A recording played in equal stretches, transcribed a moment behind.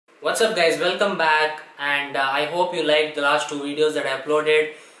What's up guys, welcome back, and I hope you liked the last two videos that I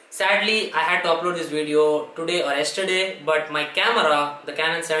uploaded. Sadly, I had to upload this video today or yesterday, but my camera, the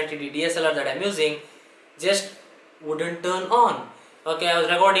Canon 70D DSLR that I'm using, just wouldn't turn on. Okay, I was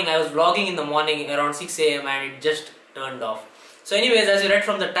vlogging in the morning around 6 AM and it just turned off. So anyways, as you read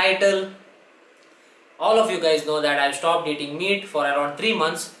from the title, all of you guys know that I've stopped eating meat for around 3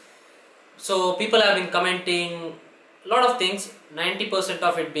 months. So people have been commenting a lot of things, 90%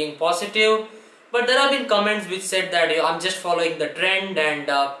 of it being positive, but there have been comments which said that I'm just following the trend and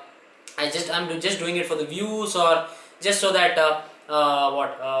I'm just doing it for the views, or just so that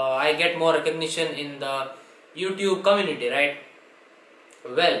I get more recognition in the YouTube community, right?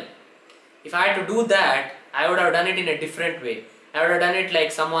 Well, if I had to do that, I would have done it in a different way. I would have done it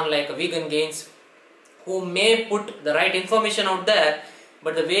like someone like a Vegan Gains, who may put the right information out there,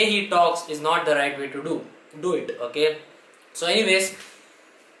 but the way he talks is not the right way to do it. Okay, so anyways,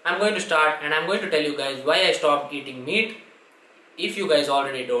 I'm going to start and I'm going to tell you guys why I stopped eating meat, if you guys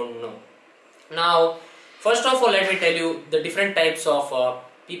already don't know. Now, first of all, let me tell you the different types of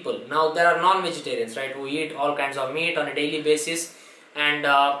people. Now, there are non-vegetarians, right, who eat all kinds of meat on a daily basis, and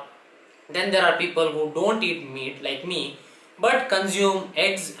then there are people who don't eat meat like me, but consume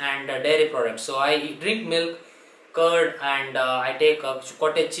eggs and dairy products. So I drink milk, curd, and I take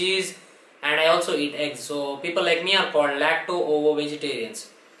cottage cheese, and I also eat eggs. So people like me are called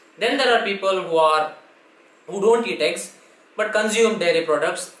lacto-ovo-vegetarians. Then there are people who don't eat eggs but consume dairy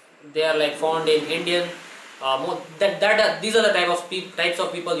products. They are like found in Indian. These are the types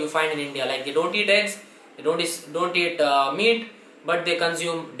of people you find in India. Like, they don't eat eggs, they don't eat meat, but they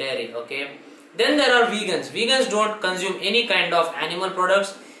consume dairy. Okay. Then there are vegans. Vegans don't consume any kind of animal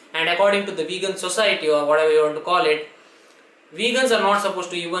products, and according to the vegan society, or whatever you want to call it, vegans are not supposed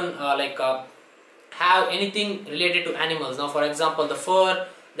to even have anything related to animals. Now, for example, the fur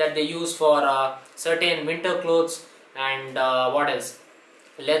that they use for certain winter clothes, and what else?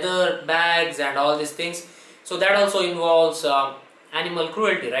 Leather bags and all these things. So that also involves animal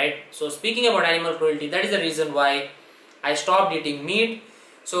cruelty, right? So speaking about animal cruelty, that is the reason why I stopped eating meat.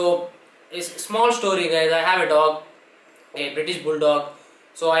 So it's a small story, guys. I have a dog, a British bulldog.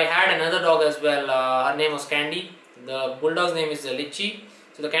 So I had another dog as well. Her name was Candy. The bulldog's name is Litchi.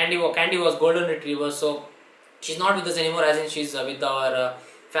 So the Candy was golden retriever. So she's not with us anymore, as in she's with our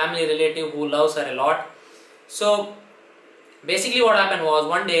family relative who loves her a lot. So basically what happened was,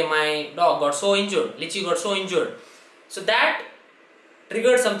 one day my dog got so injured, Litchi got so injured. So that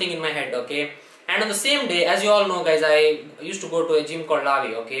triggered something in my head, okay? And on the same day, as you all know guys, I used to go to a gym called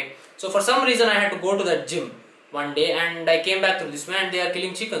Lavi, okay? So for some reason I had to go to that gym one day, and I came back through this way and they are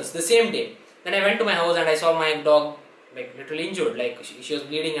killing chickens the same day. Then I went to my house and I saw my dog like literally injured, like she was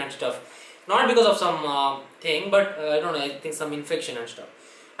bleeding and stuff. Not because of some thing, but I don't know, I think some infection and stuff.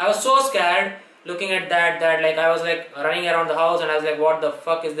 I was so scared looking at that like I was like running around the house, and I was like, what the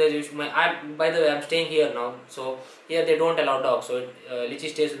fuck is this? By the way, I'm staying here now, so here they don't allow dogs, so Litchi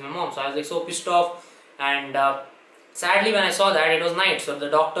stays with my mom. So I was like so pissed off, and sadly when I saw that, it was night, so the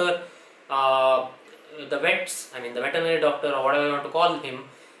doctor, the veterinary doctor or whatever you want to call him,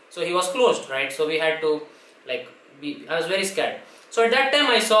 so he was closed, right? So we had to I was very scared. So at that time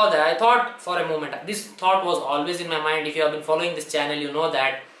I saw that, I thought for a moment, this thought was always in my mind. If you have been following this channel, you know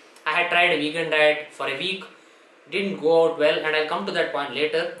that I had tried a vegan diet for a week, didn't go out well, and I'll come to that point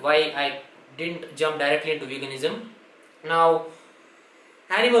later, why I didn't jump directly into veganism. Now,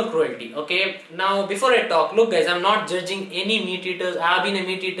 animal cruelty, okay? Now, before I talk, look guys, I'm not judging any meat eaters. I have been a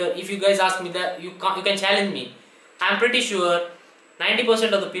meat eater. If you guys ask me that, you can challenge me. I'm pretty sure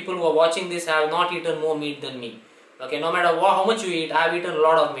 90% of the people who are watching this have not eaten more meat than me. Okay, no matter how much you eat, I have eaten a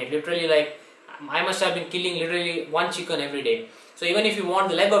lot of meat. Literally, like, I must have been killing literally one chicken every day. So even if you want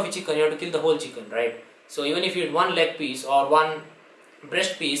the leg of a chicken, you have to kill the whole chicken, right? So even if you eat one leg piece or one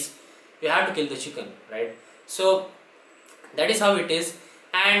breast piece, you have to kill the chicken, right? So that is how it is.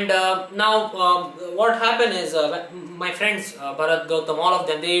 And now what happened is, my friends, Bharat, Gautam, all of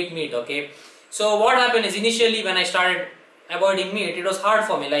them, they eat meat, okay? So what happened is, initially when I started avoiding meat, it was hard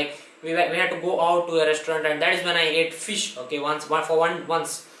for me. Like, we had to go out to a restaurant, and that is when I ate fish, okay, once.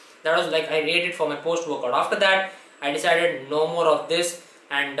 That was like, I ate it for my post-workout. After that, I decided no more of this,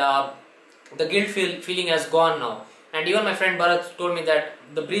 and the guilt feeling has gone now. And even my friend Bharat told me that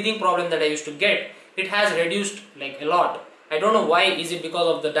the breathing problem that I used to get, it has reduced like a lot. I don't know why, is it because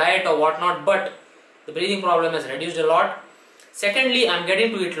of the diet or whatnot, but the breathing problem has reduced a lot. Secondly, I'm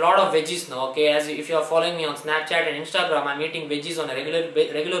getting to eat a lot of veggies now, okay? As if you are following me on Snapchat and Instagram, I'm eating veggies on a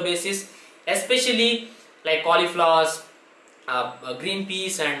regular basis, especially like cauliflowers, green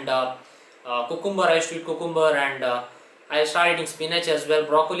peas, and cucumber. I used to eat cucumber, and I start eating spinach as well.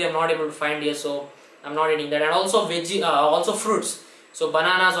 Broccoli I'm not able to find here, so I'm not eating that. And also veggie, also fruits. So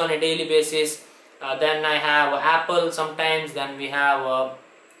bananas on a daily basis. Then I have apple sometimes. Then we have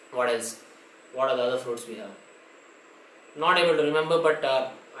what else? What are the other fruits we have? Not able to remember, but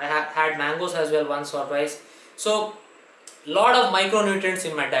I have had mangoes as well once or twice. So lot of micronutrients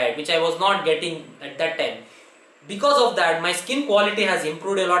in my diet which I was not getting at that time. Because of that, my skin quality has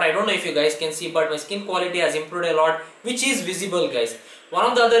improved a lot. I don't know if you guys can see, but my skin quality has improved a lot, which is visible, guys. One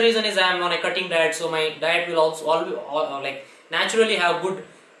of the other reason is I am on a cutting diet, so my diet will also like naturally have good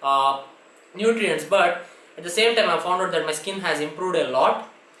nutrients. But at the same time, I found out that my skin has improved a lot,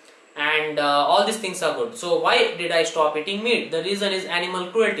 and all these things are good. So why did I stop eating meat? The reason is animal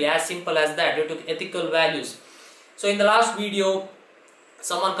cruelty, as simple as that, due to ethical values. So in the last video,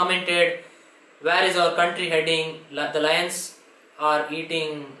 someone commented, where is our country heading? The lions are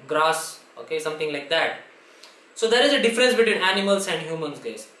eating grass, okay, something like that. So there is a difference between animals and humans,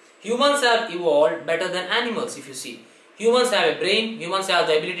 guys. Humans have evolved better than animals, if you see. Humans have a brain, humans have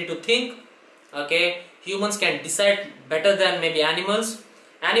the ability to think, okay. Humans can decide better than maybe animals.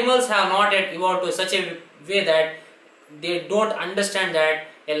 Animals have not yet evolved to such a way that they don't understand that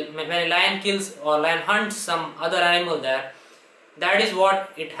when a lion kills or lion hunts some other animal there, that is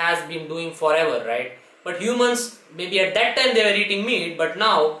what it has been doing forever, right? But humans, maybe at that time they were eating meat, but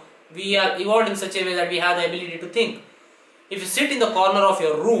now we are evolved in such a way that we have the ability to think. If you sit in the corner of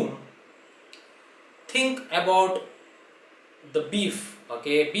your room, think about the beef,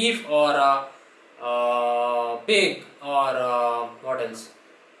 okay? Beef or pig or what else?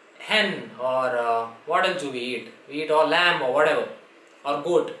 Hen or what else do we eat? We eat or lamb or whatever, or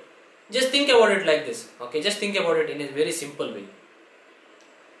goat. Just think about it like this, okay? Just think about it in a very simple way.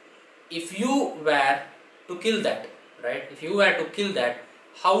 If you were to kill that, right? If you were to kill that,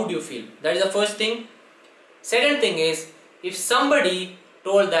 how would you feel? That is the first thing. Second thing is, if somebody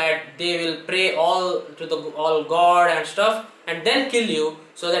told that they will pray all to the all God and stuff, and then kill you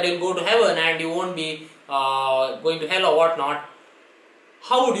so that you'll go to heaven and you won't be going to hell or whatnot,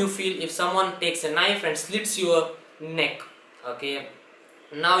 how would you feel if someone takes a knife and slits your neck? Okay,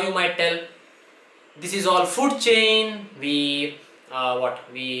 now you might tell, this is all food chain, we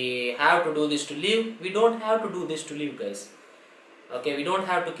have to do this to live. We don't have to do this to live, guys. Okay, we don't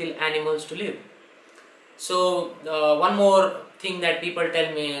have to kill animals to live. So one more thing that people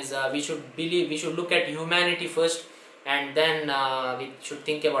tell me is we should look at humanity first, and then we should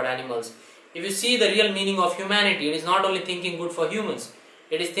think about animals. If you see the real meaning of humanity, it is not only thinking good for humans,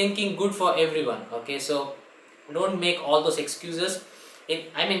 it is thinking good for everyone. Okay, so don't make all those excuses.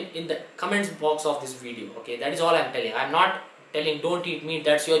 In the comments box of this video. Okay, that is all I'm telling. I'm not telling don't eat meat,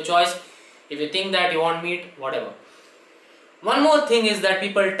 that's your choice. If you think that you want meat, whatever. One more thing is that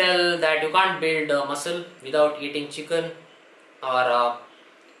people tell that you can't build muscle without eating chicken or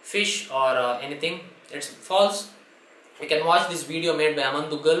fish or anything. It's false. You can watch this video made by Aman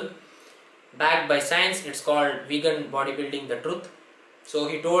Duggal, backed by science. It's called Vegan Bodybuilding the Truth. So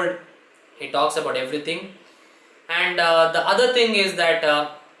he talks about everything. And the other thing is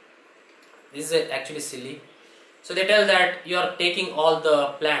that this is actually silly. So they tell that you are taking all the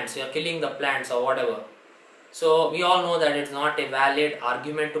plants, you are killing the plants or whatever. So we all know that it's not a valid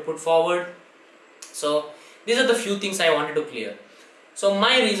argument to put forward. So these are the few things I wanted to clear. So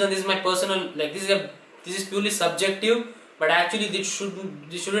my reason, this is my personal, like this is purely subjective, but actually this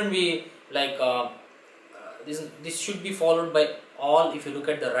shouldn't be like this should be followed by all if you look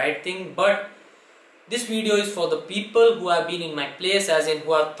at the right thing. But this video is for the people who have been in my place, as in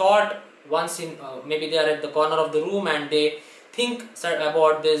who have thought once in maybe they are at the corner of the room and they think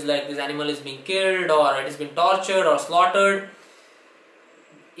about this, like this animal is being killed or it has been tortured or slaughtered.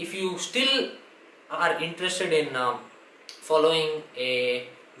 If you still are interested in following a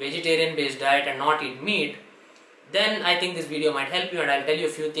vegetarian based diet and not eat meat, then I think this video might help you, and I'll tell you a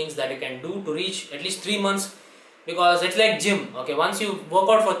few things that you can do to reach at least 3 months, because it's like gym. Okay, once you work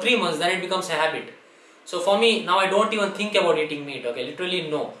out for 3 months, then it becomes a habit. So for me, now I don't even think about eating meat, okay, literally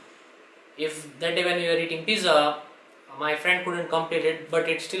no. If that day when we were eating pizza, my friend couldn't complete it, but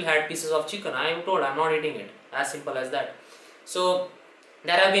it still had pieces of chicken, I am told I'm not eating it, as simple as that. So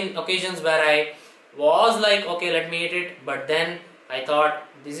there have been occasions where I was like, okay, let me eat it, but then I thought,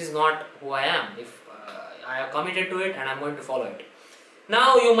 this is not who I am. If I have committed to it and I'm going to follow it.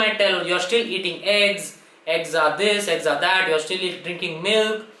 Now you might tell, you're still eating eggs are this, eggs are that, you're still drinking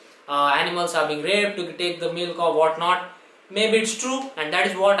milk, animals are being raped to take the milk or whatnot. Maybe it's true, and that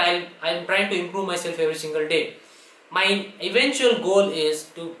is what I'm trying to improve myself every single day. My eventual goal is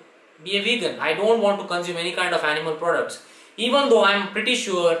to be a vegan. I don't want to consume any kind of animal products, even though I'm pretty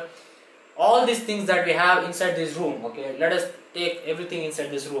sure all these things that we have inside this room, okay, let us take everything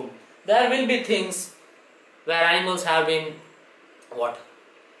inside this room. There will be things where animals have been what,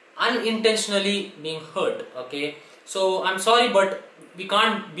 unintentionally being hurt, okay. So I'm sorry, but we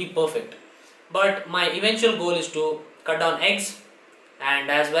can't be perfect, but my eventual goal is to cut down eggs and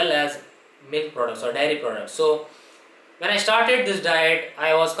as well as milk products or dairy products. So when I started this diet,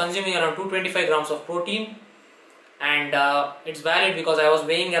 I was consuming around 225 grams of protein, and it's valid because I was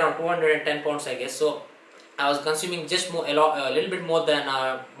weighing around 210 pounds, I guess. So I was consuming just a little bit more than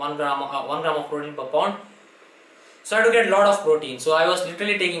 1 gram of protein per pound. So I had to get a lot of protein. So I was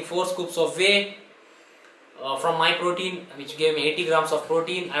literally taking 4 scoops of whey from my protein, which gave me 80 grams of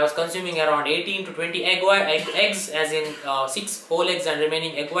protein. I was consuming around 18 to 20 eggs, as in 6 whole eggs and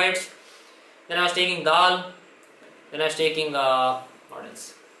remaining egg whites. Then I was taking dal. Then I was taking what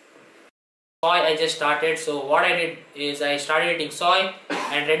else? Soy. I just started. So what I did is I started eating soy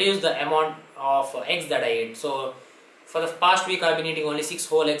and reduced the amount of eggs that I ate. So for the past week I've been eating only 6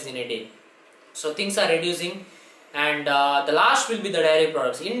 whole eggs in a day. So things are reducing, and the last will be the dairy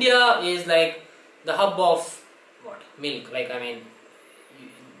products. India is like the hub of what? Milk. Like, I mean,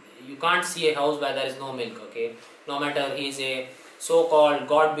 you can't see a house where there is no milk, okay. No matter he is a so-called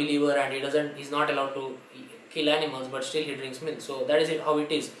God believer and he's not allowed to kill animals, but still he drinks milk. So that is how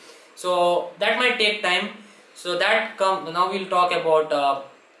it is. So that might take time. So now we'll talk about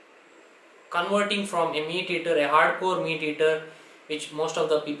converting from a meat eater, a hardcore meat eater, which most of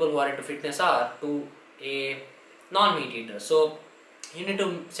the people who are into fitness are, to a non-meat eater. So you need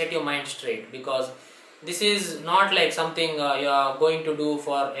to set your mind straight, because this is not like something you are going to do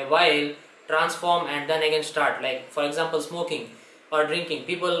for a while, transform and then again start. Like for example, smoking or drinking,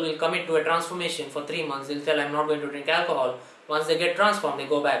 people will commit to a transformation for 3 months. They'll tell, I'm not going to drink alcohol. Once they get transformed, they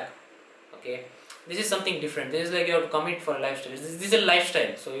go back, okay. This is something different. This is like you have to commit for a lifestyle. This is a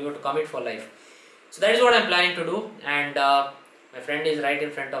lifestyle, so you have to commit for life. So that is what I'm planning to do. And my friend is right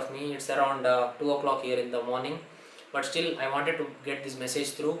in front of me. It's around 2 o'clock here in the morning, but still I wanted to get this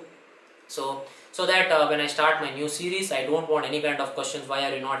message through, so that when I start my new series, I don't want any kind of questions.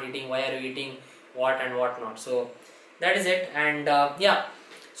 Why are you not eating? Why are you eating? What and what not? So that is it. And yeah,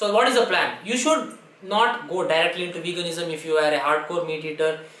 so what is the plan? You should not go directly into veganism if you are a hardcore meat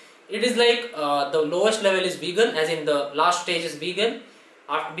eater. It is like the lowest level is vegan, as in the last stage is vegan.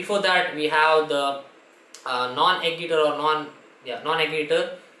 Before that we have the non-egg eater or non-egg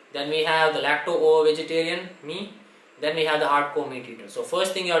eater. Then we have the lacto-ovo-vegetarian, me. Then we have the hardcore meat eater. So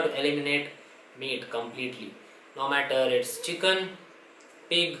first thing, you have to eliminate meat completely. No matter it's chicken,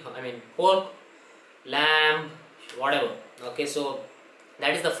 pig, pork, lamb, whatever. Okay, so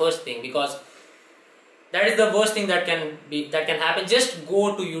that is the first thing, because that is the worst thing that can happen. Just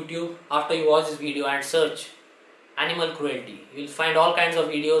go to YouTube after you watch this video and search animal cruelty. You will find all kinds of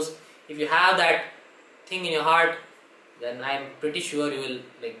videos. If you have that thing in your heart, then I am pretty sure you will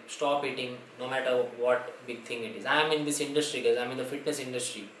like stop eating, no matter what big thing it is. I am in this industry, guys. I am in the fitness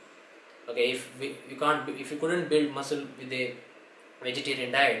industry. Okay, if you couldn't build muscle with a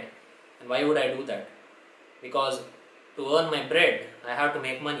vegetarian diet, then why would I do that? Because to earn my bread, I have to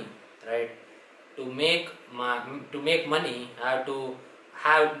make money, right? To make money, I have to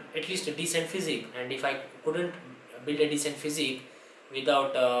have at least a decent physique. And if I couldn't build a decent physique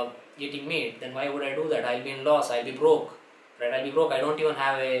without eating meat, then why would I do that? I'll be in loss. I'll be broke, right? I'll be broke. I don't even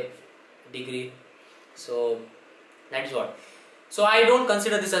have a degree. So that is what. So I don't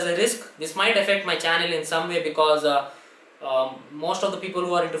consider this as a risk. This might affect my channel in some way, because most of the people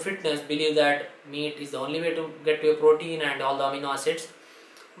who are into fitness believe that meat is the only way to get to a protein and all the amino acids.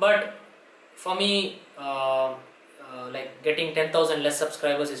 But for me, like getting 10,000 less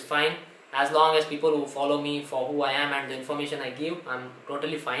subscribers is fine. As long as people who follow me for who I am and the information I give, I'm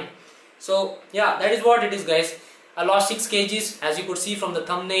totally fine. So yeah, that is what it is, guys. I lost 6 kgs, as you could see from the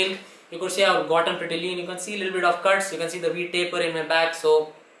thumbnail. You could see I've gotten pretty lean. You can see a little bit of cuts. You can see the wheat taper in my back.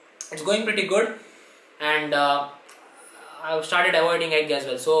 So it's going pretty good. And I've started avoiding egg as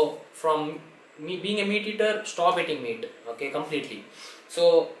well. So from me being a meat eater, stop eating meat, okay, completely.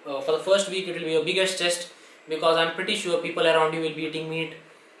 So for the first week it will be your biggest test, because I'm pretty sure people around you will be eating meat,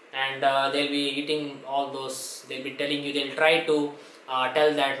 and they'll be eating all those. They'll be telling you, they'll try to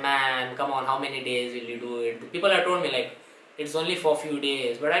tell that, man, come on, how many days will you do it? The people have told me like it's only for a few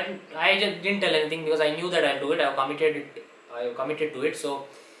days, but I just didn't tell anything, because I knew that I'll do it. I committed to it. So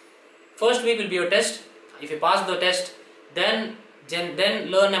first week will be your test. If you pass the test, then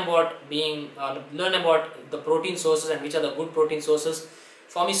learn about the protein sources and which are the good protein sources.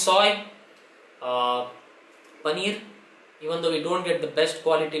 For me, soy, paneer. Even though we don't get the best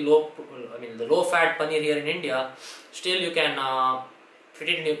quality the low fat paneer here in India, still you can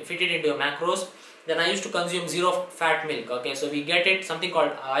fit it into your macros. Then I used to consume zero fat milk. Okay, so we get it something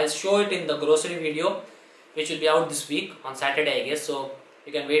called, I'll show it in the grocery video, which will be out this week on Saturday, I guess. So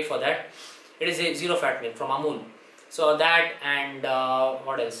you can wait for that. It is a zero fat milk from Amul. So that, and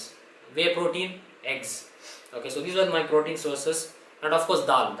what else? Whey protein, eggs. Okay, so these were my protein sources, and of course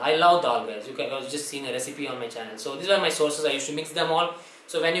dal. I love dal, guys. I was just seeing a recipe on my channel. So these were my sources. I used to mix them all.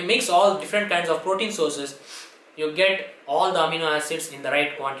 So when you mix all different kinds of protein sources, you get all the amino acids in the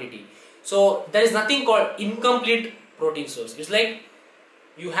right quantity. So there is nothing called incomplete protein source. It's like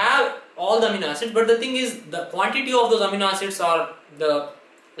you have all the amino acids, but the thing is the quantity of those amino acids, or the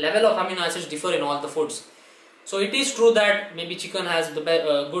level of amino acids, differ in all the foods. So it is true that maybe chicken has the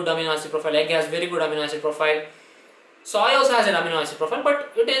good amino acid profile, egg has very good amino acid profile, soy also has an amino acid profile,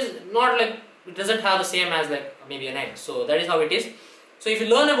 but it is not like, it doesn't have the same as like maybe an egg. So that is how it is. So if you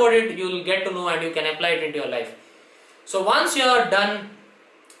learn about it, you will get to know and you can apply it into your life. So once you are done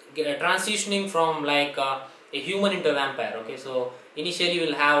transitioning from like a human into a vampire, okay, so initially you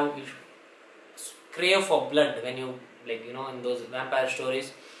will crave for blood when you, like, you know, in those vampire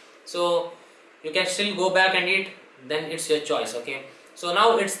stories. So you can still go back and eat, then it's your choice. Okay, so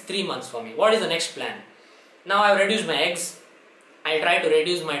now it's 3 months for me. What is the next plan? Now I've reduced my eggs. I try to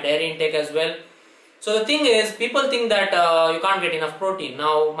reduce my dairy intake as well. So the thing is, people think that you can't get enough protein.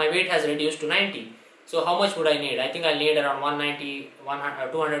 Now my weight has reduced to 90. So how much would I need? I think I'll need around 190,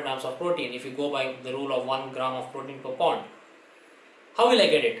 200 grams of protein if you go by the rule of 1 gram of protein per pound. How will I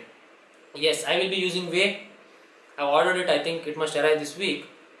get it? Yes, I will be using whey. I've ordered it. I think it must arrive this week.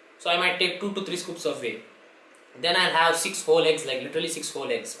 So I might take 2 to 3 scoops of whey. Then I'll have 6 whole eggs, like literally 6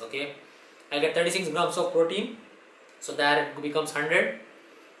 whole eggs. Okay, I'll get 36 grams of protein. So that it becomes 100.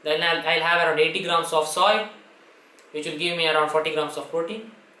 Then I'll have around 80 grams of soy, which will give me around 40 grams of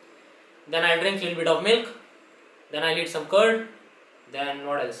protein. Then I'll drink a little bit of milk. Then I'll eat some curd. Then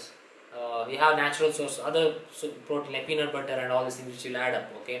what else? We have natural source, other protein like peanut butter and all these things which will add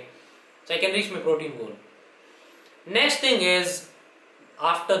up. Okay, so I can reach my protein goal. Next thing is,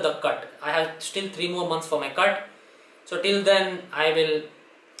 after the cut, I have still 3 more months for my cut. So till then I will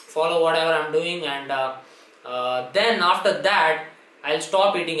follow whatever I'm doing, and then after that I'll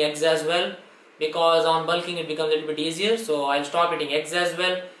stop eating eggs as well, because on bulking it becomes a little bit easier. So I'll stop eating eggs as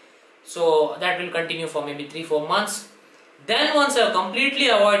well. So that will continue for maybe 3-4 months. Then once I've completely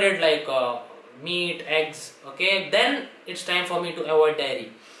avoided like meat, eggs, okay, then it's time for me to avoid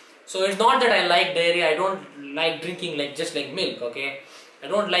dairy. So it's not that I like dairy, I don't like drinking like just like milk, okay. I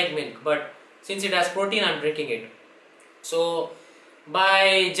don't like milk, but since it has protein, I'm drinking it. So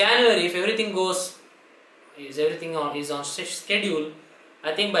by January, if everything is on schedule,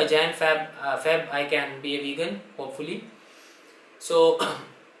 I think by Feb I can be a vegan, hopefully. So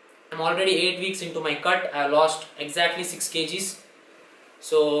I'm already 8 weeks into my cut. I have lost exactly 6 kgs.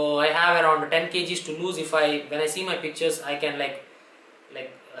 So I have around 10 kgs to lose. When I see my pictures, I can like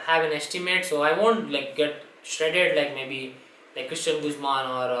have an estimate. So I won't like get shredded like maybe like Christian Guzman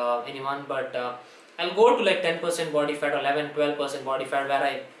or anyone, but I'll go to like 10% body fat or 11-12% body fat, where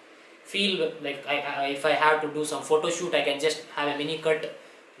I feel like if I have to do some photo shoot, I can just have a mini cut,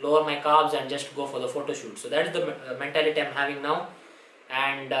 lower my carbs and just go for the photo shoot. So that is the mentality I'm having now,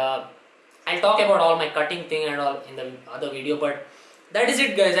 and I'll talk about all my cutting thing and all in the other video. But that is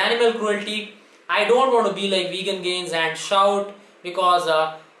it, guys. Animal cruelty. I don't want to be like Vegan Gains and shout, because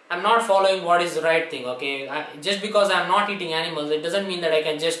I'm not following what is the right thing. Okay, just because I'm not eating animals, it doesn't mean that I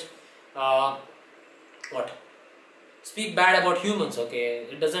can just speak bad about humans. Okay,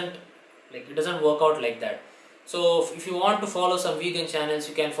 it doesn't work out like that. So if you want to follow some vegan channels,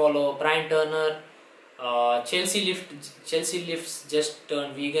 you can follow Brian Turner, Chelsea Lifts just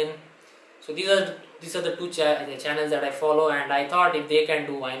turned vegan. So these are the two channels that I follow, and I thought if they can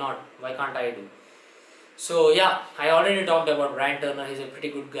do, why not? Why can't I do? So yeah, I already talked about Brian Turner. He's a pretty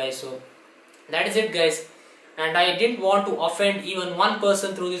good guy. So that is it, guys. And I didn't want to offend even one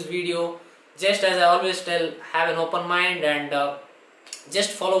person through this video. Just as I always tell, have an open mind and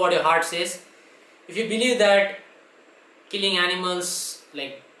just follow what your heart says. If you believe that killing animals,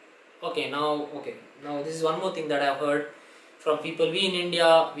 like, now this is one more thing that I've heard from people. We in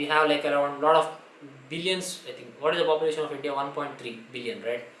India, we have like around a lot of billions. I think, what is the population of India? 1.3 billion,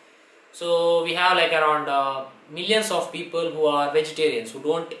 right? So we have like around millions of people who are vegetarians, who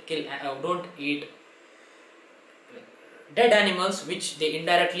don't eat dead animals, which they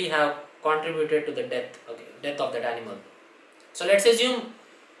indirectly have contributed to the death of that animal. So let's assume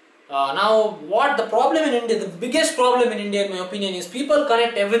now what the problem in India, the biggest problem in India in my opinion, is people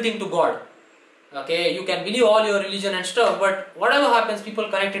connect everything to God. Okay, you can believe all your religion and stuff, but whatever happens, people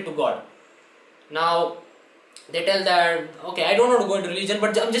connect it to God. Now they tell that, okay, I don't want to go into religion,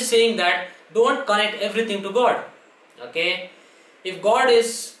 but I'm just saying that don't connect everything to God. Okay, if God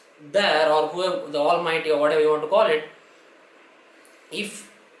is there, or whoever, the Almighty or whatever you want to call it, if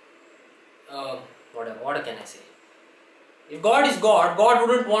what can I say? If God is God, God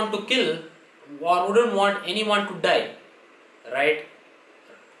wouldn't want to kill or wouldn't want anyone to die, right?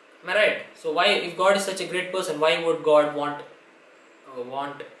 Am I right? So why, if God is such a great person, why would God want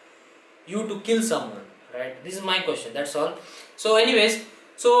you to kill someone, right? This is my question, that's all. So anyways,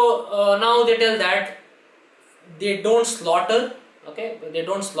 so now they tell that they don't slaughter, okay, they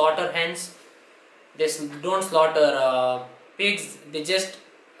don't slaughter hens, they don't slaughter pigs, they just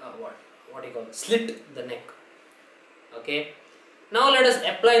what do you call it? Slit the neck. Okay, now let us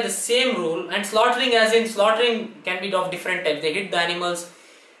apply the same rule, and slaughtering, as in slaughtering can be of different types. They hit the animals,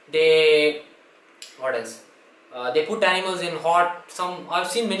 they, what else, they put animals in hot, some, I've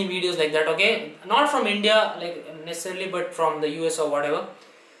seen many videos like that, okay, not from India like necessarily, but from the US or whatever,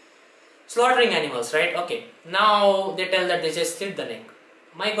 slaughtering animals, right? Okay, now they tell that they just slit the neck.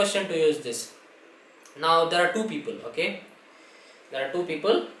 My question to you is this: now there are two people, okay, there are two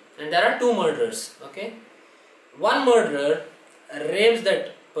people and there are two murderers, okay. One murderer rapes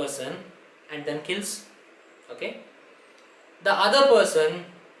that person and then kills, okay. The other person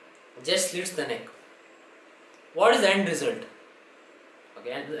just slits the neck. What is the end result?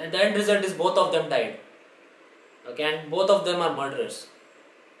 Okay, and the end result is both of them died, okay, and both of them are murderers.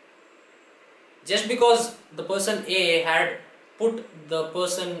 Just because the person A had put the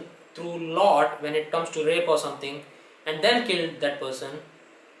person through lot when it comes to rape or something and then killed that person,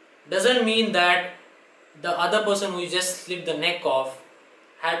 doesn't mean that the other person who just slit the neck off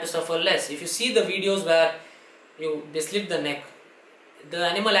had to suffer less. If you see the videos where they slit the neck, the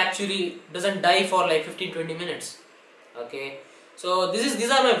animal actually doesn't die for like 15-20 minutes. Okay, so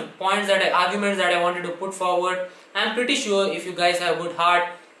these are my points, arguments that I wanted to put forward. I am pretty sure if you guys have good heart,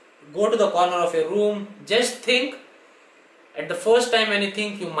 go to the corner of your room, just think. At the first time when you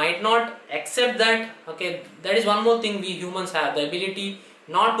think, you might not accept that. Okay, that is one more thing we humans have, the ability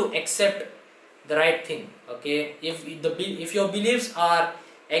not to accept the right thing. Okay, if your beliefs are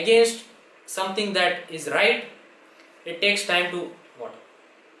against something that is right, it takes time to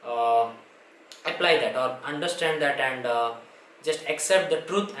apply that or understand that, and just accept the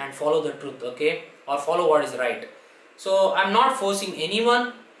truth and follow the truth, okay, or follow what is right. So I'm not forcing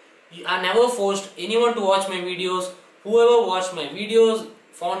anyone. I never forced anyone to watch my videos. Whoever watched my videos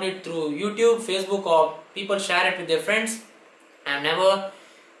found it through YouTube, Facebook, or people share it with their friends. I've never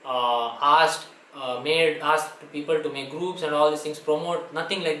asked people to make groups and all these things, promote,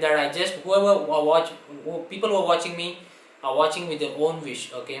 nothing like that. I just, people who are watching me are watching with their own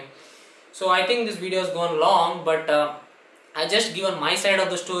wish, okay. So I think this video has gone long, but I just given my side of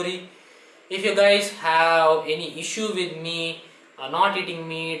the story. If you guys have any issue with me not eating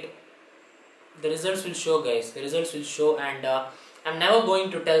meat, the results will show, guys. The results will show, and I'm never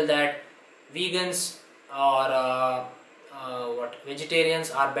going to tell that vegans or vegetarians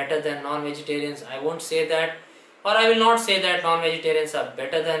are better than non-vegetarians. I won't say that, or I will not say that non-vegetarians are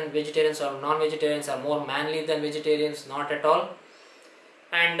better than vegetarians or non-vegetarians are more manly than vegetarians. Not at all.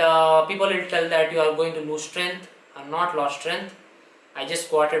 And people will tell that you are going to lose strength. I'm not lost strength. I just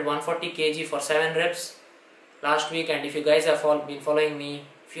squatted 140 kg for 7 reps last week, and if you guys have been following me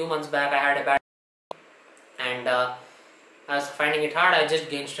few months back, I had a bad and I was finding it hard. I just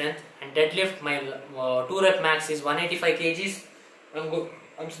gained strength, and deadlift, my 2 rep max is 185 kgs.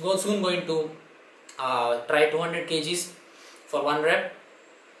 I'm soon going to try 200 kgs for 1 rep.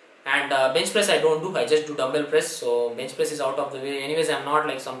 And bench press I don't do, I just do dumbbell press. So bench press is out of the way. Anyways, I'm not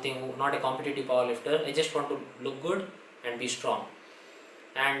like not a competitive powerlifter. I just want to look good and be strong.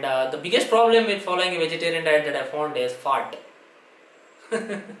 And the biggest problem with following a vegetarian diet that I found is fart.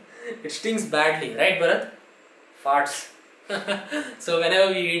 It stings badly, right, Bharat? Farts. So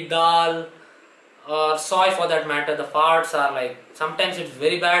whenever we eat dal or soy for that matter, the farts are like, sometimes it's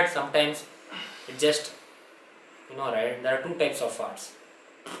very bad, sometimes it just, you know, right? There are 2 types of farts.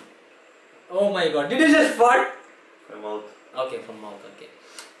 Oh my god, did you just fart? From mouth. Okay, from mouth, okay.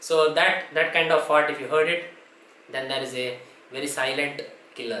 So that kind of fart, if you heard it, then there is a very silent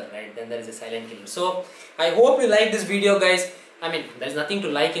killer, right? Then there is a silent killer. So I hope you like this video, guys. I mean, there's nothing to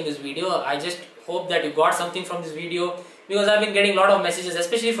like in this video. I just hope that you got something from this video, because I've been getting a lot of messages,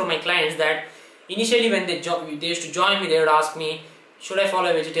 especially from my clients, that initially when they used to join me, they would ask me, should I follow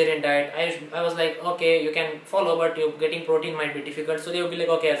a vegetarian diet? I was like, okay, you can follow, but getting protein might be difficult. So they would be like,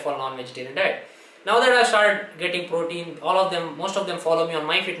 okay, I'll follow non-vegetarian diet. Now that I've started getting protein, most of them follow me on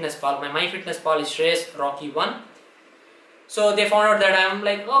MyFitnessPal. My MyFitnessPal is Shreyas Rocky 1. So they found out that I'm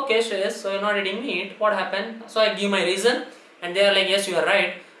like, okay Shreyas, so you're not eating meat, what happened? So I give my reason and they are like, yes, you are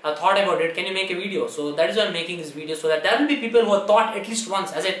right, I thought about it, can you make a video? So that is why I'm making this video, so that there will be people who have thought at least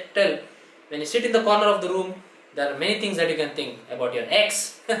once. As I tell, when you sit in the corner of the room, there are many things that you can think about your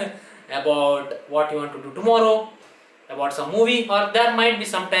ex, about what you want to do tomorrow, about some movie, or there might be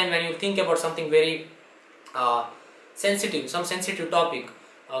some time when you think about something very sensitive, some sensitive topic.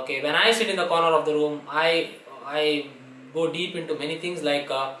 Okay, when I sit in the corner of the room, I go deep into many things like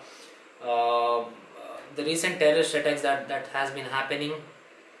the recent terrorist attacks that has been happening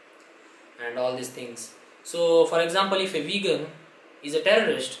and all these things. So for example, if a vegan is a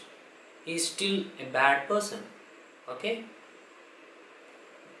terrorist, he is still a bad person. Okay,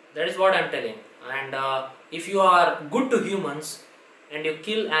 that is what I am telling. And if you are good to humans and you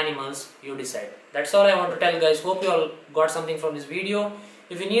kill animals, you decide. That's all I want to tell, guys. Hope you all got something from this video.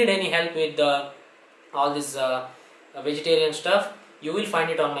 If you need any help with all this vegetarian stuff, you will find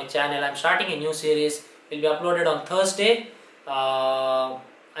it on my channel. I'm starting a new series. It will be uploaded on Thursday. I'll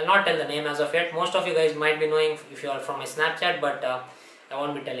not tell the name as of yet. Most of you guys might be knowing if you are from my Snapchat, but I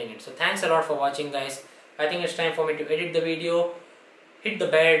won't be telling it. So thanks a lot for watching, guys. I think it's time for me to edit the video, hit the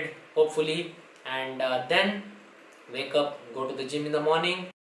bed hopefully, and then wake up, go to the gym in the morning.